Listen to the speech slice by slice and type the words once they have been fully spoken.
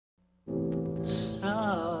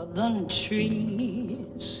southern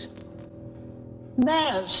trees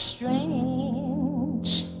bear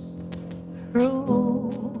strange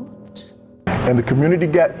fruit. And the community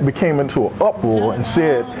became into an uproar and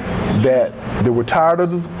said that they were tired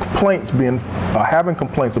of the complaints having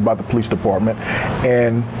complaints about the police department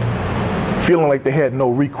and feeling like they had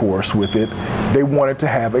no recourse with it. They wanted to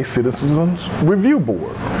have a citizens review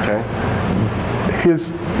board. Okay.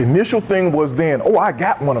 His initial thing was then, oh, I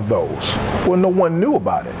got one of those. Well, no one knew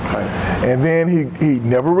about it. Right. And then he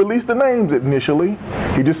never released the names initially.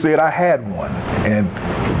 He just said, I had one, and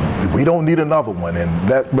we don't need another one.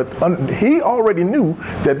 And he already knew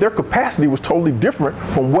that their capacity was totally different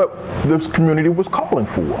from what this community was calling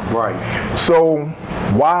for. Right. So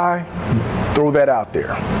why throw that out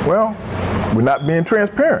there? Well, we're not being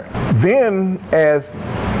transparent. Then as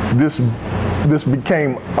this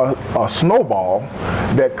became a snowball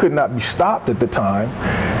that could not be stopped at the time,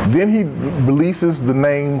 then he releases the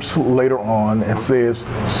names later on and says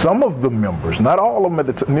some of the members, not all of them at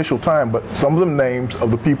the initial time, but some of the names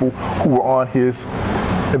of the people who were on his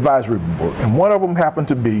advisory board. And one of them happened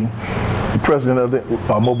to be the president of the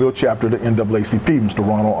Mobile chapter of the NAACP, Mr.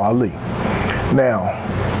 Ronald Ali. Now,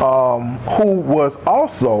 who was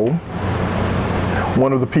also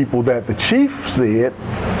one of the people that the chief said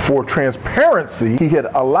for transparency he had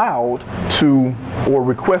allowed to, or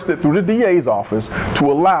requested through the DA's office, to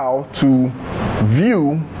allow to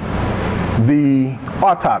view the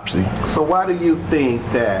autopsy. So why do you think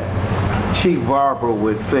that Chief Barber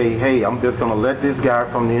would say, hey, I'm just going to let this guy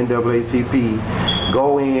from the NAACP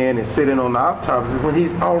go in and sit in on the autopsy when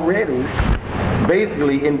he's already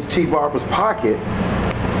basically in Chief Barber's pocket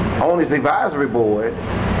on his advisory board?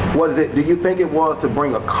 What is it? Do you think it was to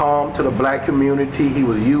bring a calm to the black community? He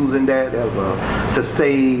was using that as to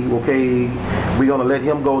say, okay, we're going to let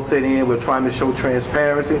him go sit in, we're trying to show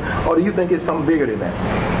transparency? Or do you think it's something bigger than that?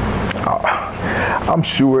 I'm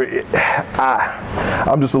sure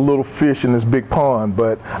I'm just a little fish in this big pond,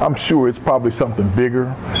 but I'm sure it's probably something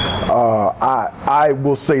bigger. I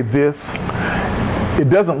will say this. It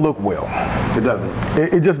doesn't look well. It doesn't.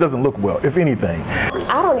 It just doesn't look well, if anything.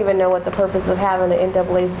 I don't even know what the purpose of having the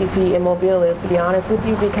NAACP in Mobile is, to be honest with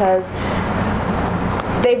you, because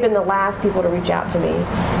they've been the last people to reach out to me.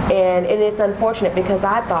 And it's unfortunate because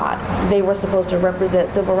I thought they were supposed to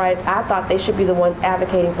represent civil rights. I thought they should be the ones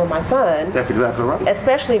advocating for my son. That's exactly right.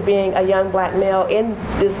 Especially being a young black male in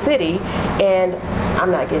this city, and I'm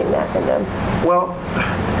not getting that from them. Well,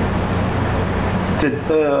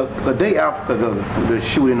 the day after the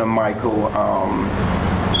shooting of Michael,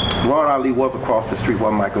 Ron Ali was across the street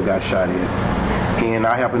while Michael got shot in. And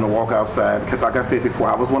I happened to walk outside because, like I said before,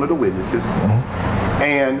 I was one of the witnesses. Mm-hmm.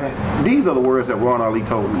 And these are the words that Ron Ali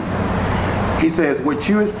told me. He says, what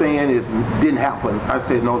you're saying didn't happen. I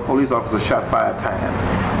said, no, the police officer shot 5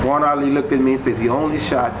 times. Ron Ali looked at me and says he only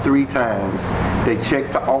shot 3 times. They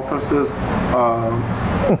checked the officer's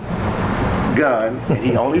gun, and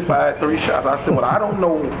he only fired 3 shots. I said, well, I don't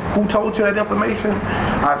know who told you that information.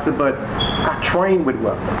 I said, but I trained with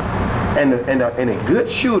weapons, and a good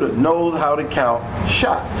shooter knows how to count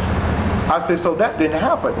shots. I said, so that didn't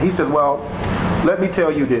happen. He says, well, let me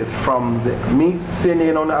tell you this, from me sitting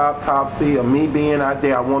in on the autopsy, or me being out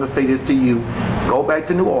there, I want to say this to you: go back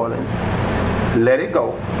to New Orleans, let it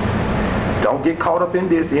go. Don't get caught up in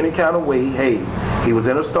this any kind of way. Hey, he was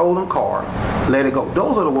in a stolen car. Let it go.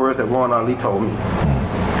 Those are the words that Ron Ali told me.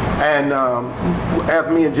 And as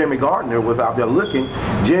me and Jimmy Gardner was out there looking,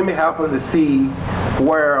 Jimmy happened to see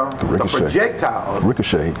where the projectiles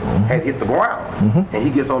had hit the ground. Mm-hmm. And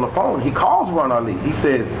he gets on the phone. He calls Ron Ali. He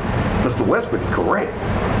says, Mr. Westbrook is correct,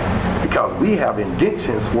 because we have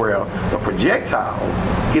indentions where the projectiles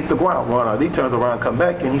hit the ground. Ron Ali turns around, come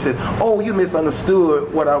back, and he said, oh, you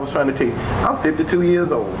misunderstood what I was trying to tell you. I'm 52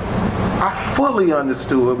 years old. I fully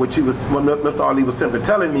understood what Mr. Ali was simply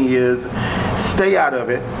telling me is, stay out of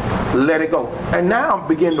it, let it go. And now I'm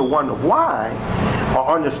beginning to wonder why, or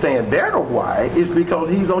understand better why, is because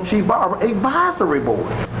he's on Chief Barber advisory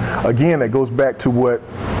board. Again, that goes back to what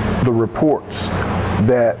the reports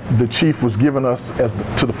that the chief was giving us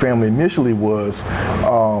to the family initially was,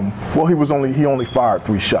 well, he only fired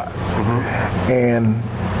 3 shots. Mm-hmm. And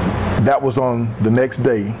that was on the next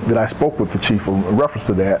day that I spoke with the chief in reference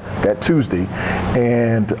to that Tuesday.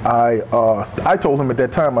 And I told him at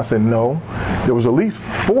that time, I said, no, there was at least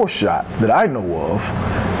 4 shots that I know of.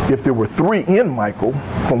 If there were 3 in Michael,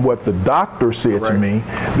 from what the doctor said to me,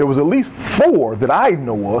 there was at least 4 that I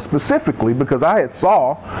know of specifically, because I had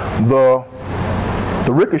saw the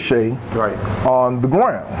ricochet on the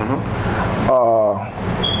ground.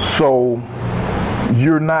 Mm-hmm. So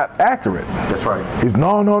you're not accurate. That's right. He's,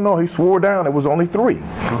 no, he swore down it was only 3.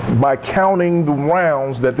 By counting the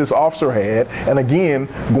rounds that this officer had, and again,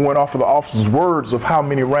 going off of the officer's words of how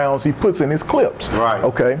many rounds he puts in his clips. Right.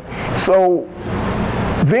 Okay, so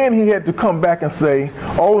then he had to come back and say,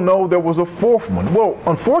 oh no, there was a 4th one. Well,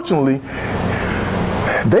 unfortunately,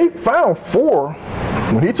 they found 4.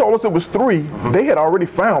 When he told us it was 3, they had already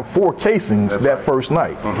found 4 casings that first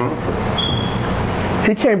night.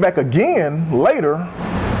 He came back again later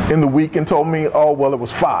in the week and told me, oh, well, it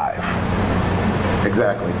was 5.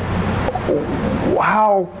 Exactly.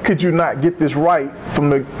 How could you not get this right from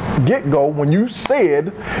the get-go when you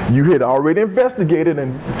said you had already investigated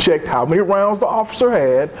and checked how many rounds the officer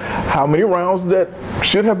had, how many rounds that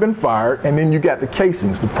should have been fired, and then you got the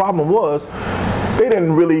casings? The problem was they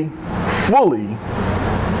didn't really fully,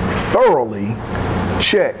 thoroughly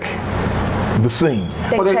check the scene.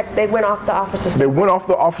 They went off the officer's statement. They went off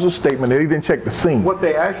the officer's statement. They didn't check the scene. What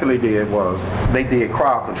they actually did was they did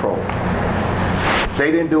crowd control. They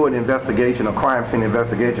didn't do an investigation, a crime scene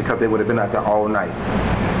investigation, because they would have been out there all night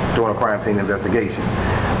doing a crime scene investigation.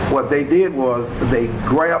 What they did was they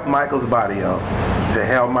grabbed Michael's body up to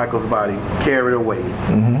have Michael's body carried away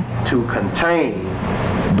to contain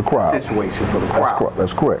the crowd situation for the crowd.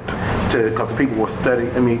 That's correct. Because people were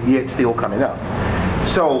studying, yet still coming up.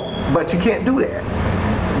 So, but you can't do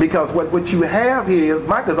that, because what you have here is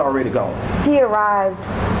Michael's already gone. He arrived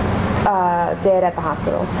dead at the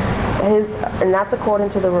hospital. And that's according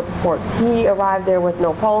to the reports. He arrived there with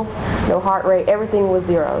no pulse, no heart rate, everything was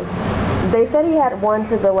zeros. They said he had 1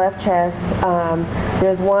 to the left chest,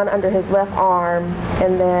 there's 1 under his left arm,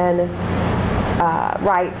 and then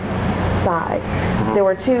right side. There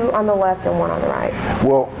were 2 on the left and 1 on the right.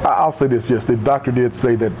 Well, I'll say this, yes, the doctor did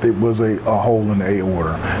say that it was a hole in the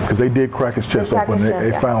aorta, because they did crack his chest open.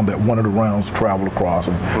 They found that 1 of the rounds traveled across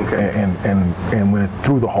and went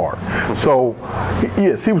through the heart. So,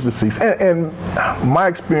 yes, he was deceased. And my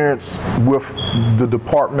experience with the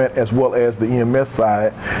department as well as the EMS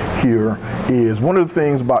side here is, one of the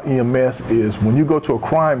things about EMS is when you go to a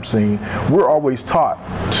crime scene, we're always taught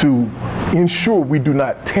to ensure we do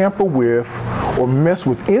not tamper with or mess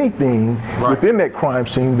with anything within that crime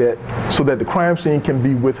scene, so that the crime scene can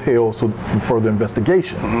be withheld for further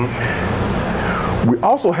investigation. We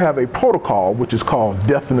also have a protocol which is called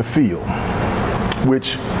death in the field,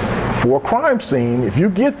 which for a crime scene, if you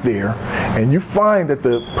get there and you find that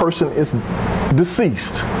the person is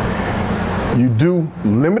deceased, you do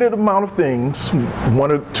limited amount of things,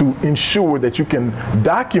 wanted to ensure that you can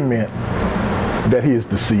document that he is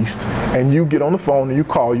deceased, and you get on the phone and you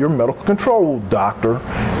call your medical control doctor,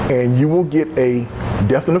 and you will get a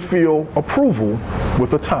death in the field approval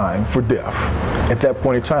with a time for death at that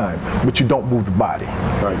point in time, but you don't move the body.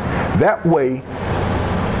 Right. That way,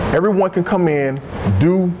 everyone can come in,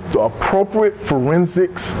 do the appropriate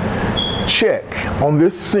forensics check on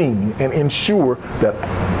this scene, and ensure that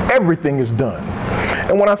everything is done.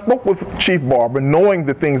 And when I spoke with Chief Barber, knowing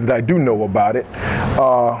the things that I do know about it,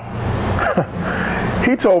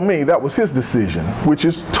 he told me that was his decision, which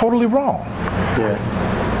is totally wrong.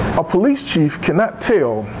 Yeah. A police chief cannot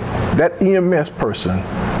tell that EMS person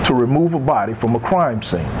to remove a body from a crime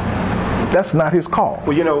scene. That's not his call.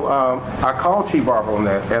 Well, you know, I called Chief Barber on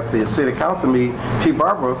that at the city council meeting. Chief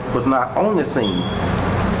Barber was not on the scene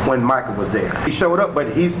when Michael was there. He showed up,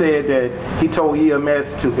 but he said that he told EMS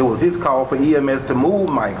it was his call for EMS to move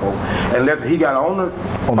Michael, unless he got on the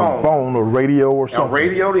phone or radio or something.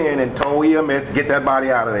 Radioed in and told EMS to get that body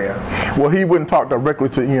out of there. Well, he wouldn't talk directly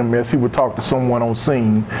to EMS. He would talk to someone on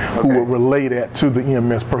scene who would relay that to the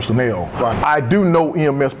EMS personnel. Right. I do know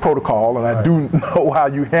EMS protocol, and I do know how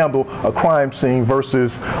you handle a crime scene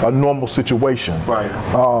versus a normal situation. Right.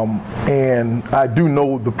 And I do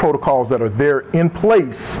know the protocols that are there in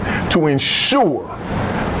place to ensure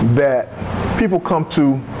that people come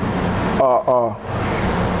to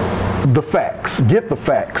the facts, get the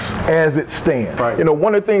facts as it stands. Right. You know,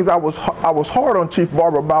 one of the things I was hard on Chief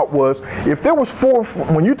Barber about was, if there was 4,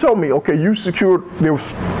 when you told me, okay, you secured, there was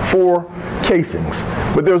 4 casings,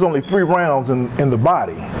 but there's only 3 rounds in the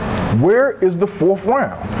body. Where is the 4th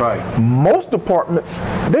round? Right. Most departments,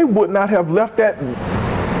 they would not have left that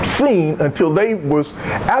scene until they was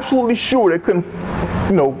absolutely sure they couldn't,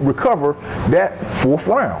 recover that 4th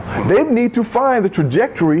round. They need to find the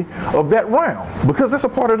trajectory of that round, because that's a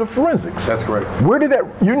part of the forensics. That's correct. Where did that,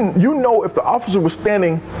 you know, if the officer was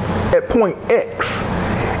standing at point X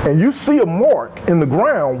and you see a mark in the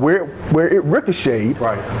ground where it ricocheted,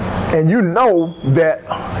 right, and you know that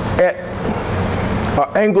at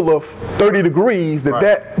an angle of 30 degrees that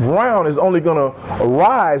round is only going to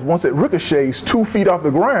rise once it ricochets 2 feet off the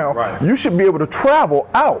ground. Right. You should be able to travel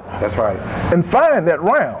out. That's right. And find that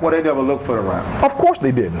round. Well, they never looked for the round. Of course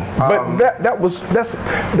they didn't. But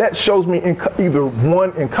that shows me either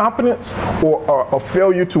one, incompetence or a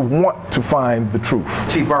failure to want to find the truth.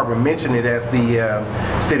 Chief Barber mentioned it at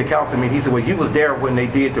the city council meeting. He said, well, you was there when they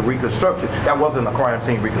did the reconstruction. That wasn't a crime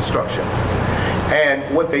scene reconstruction.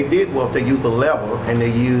 And what they did was they used a level and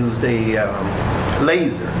they used a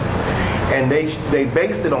laser. And they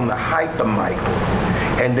based it on the height of Michael.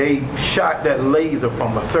 And they shot that laser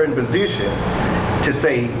from a certain position to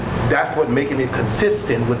say that's what making it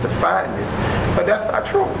consistent with the fineness. But that's not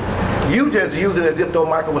true. You just used it as if though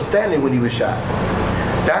Michael was standing when he was shot.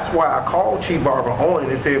 That's why I called Chief Barber on it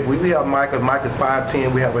and said, we have Michael's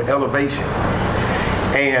 5'10", we have an elevation.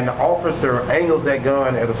 And the officer angles that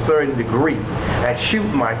gun at a certain degree and shoot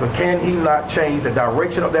Michael. Can he not change the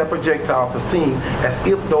direction of that projectile to seem as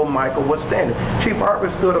if though Michael was standing? Chief Barber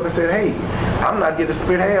stood up and said, hey, I'm not here to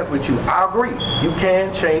split hairs with you. I agree. You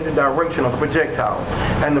can change the direction of the projectile.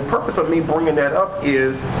 And the purpose of me bringing that up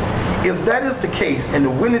is, if that is the case, and the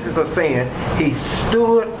witnesses are saying he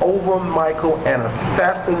stood over Michael and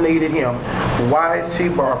assassinated him, why is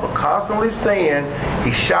Chief Barber constantly saying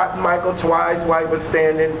he shot Michael twice while he was standing?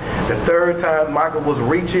 The third time Michael was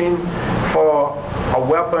reaching for a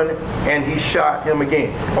weapon and he shot him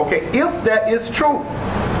again? Okay, if that is true,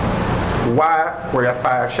 why were there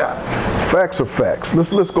 5 shots? Facts are facts.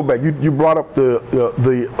 Let's go back. You brought up the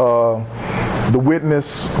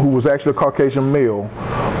witness who was actually a Caucasian male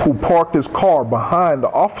who parked his car behind the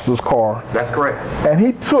officer's car. That's correct. And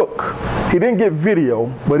he didn't get video,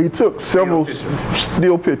 but he took several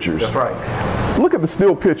still pictures. That's right. Look at the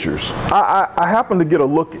still pictures. I happened to get a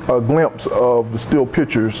glimpse of the still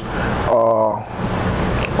pictures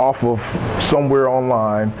off of somewhere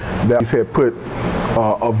online that he had put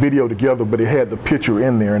a video together, but it had the picture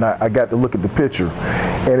in there, and I got to look at the picture.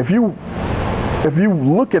 And if you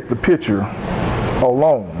look at the picture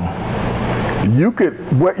alone,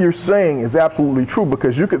 what you're saying is absolutely true,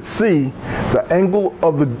 because you could see the angle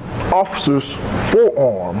of the officer's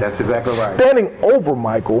forearm. That's exactly right. Standing over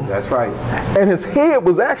Michael. That's right. And his head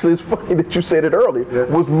was actually, it's funny that you said it earlier,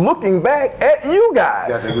 was looking back at you guys.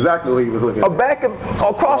 That's exactly what he was looking at. Back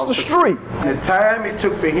across the street. The time it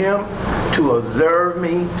took for him to observe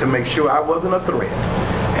me, to make sure I wasn't a threat,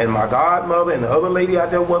 and my godmother and the other lady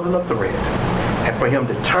out there wasn't a threat, and for him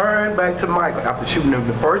to turn back to Michael after shooting him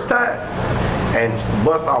the first time and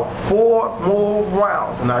bust out 4 more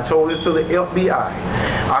rounds, and I told this to the FBI,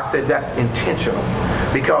 I said that's intentional,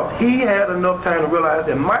 because he had enough time to realize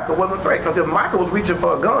that Michael wasn't a threat, because if Michael was reaching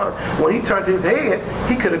for a gun, when he turned his head,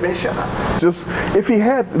 he could have been shot. Just, if he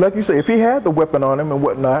had, like you say, if he had the weapon on him and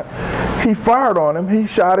whatnot, he fired on him, he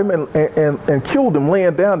shot him and killed him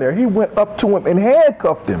laying down there. He went up to him and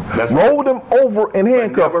handcuffed him, rolled him over and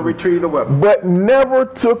handcuffed him. Never retrieved the weapon. But never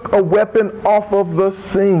took a weapon off of the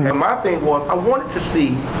scene. And my thing was, I wanted to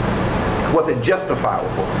see, was it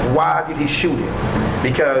justifiable? Why did he shoot him?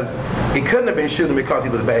 Because he couldn't have been shooting because he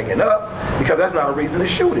was bagging up, because that's not a reason to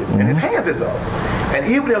shoot him. And his hands is up. And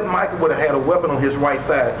even if Michael would have had a weapon on his right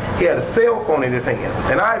side, he had a cell phone in his hand.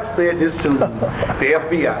 And I've said this to the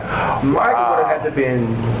FBI. Michael would have had to have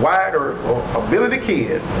been wide or a Billy the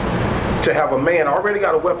Kid to have a man already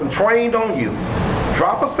got a weapon trained on you,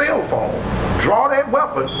 drop a cell phone, draw that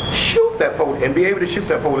weapon, shoot that police, and be able to shoot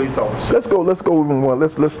that police officer. Let's go even one.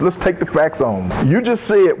 Let's take the facts on. You just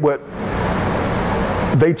said what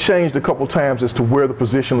they changed a couple times as to where the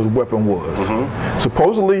position of the weapon was.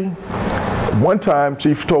 Supposedly, one time,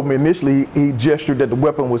 Chief told me initially he gestured that the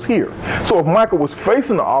weapon was here. So if Michael was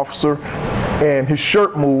facing the officer and his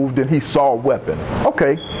shirt moved and he saw a weapon,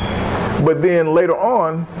 okay. But then later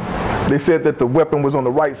on, they said that the weapon was on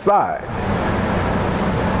the right side.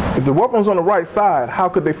 If the weapon was on the right side, how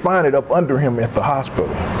could they find it up under him at the hospital?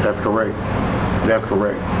 That's correct. That's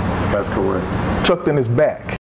correct. That's correct. Tucked in his back.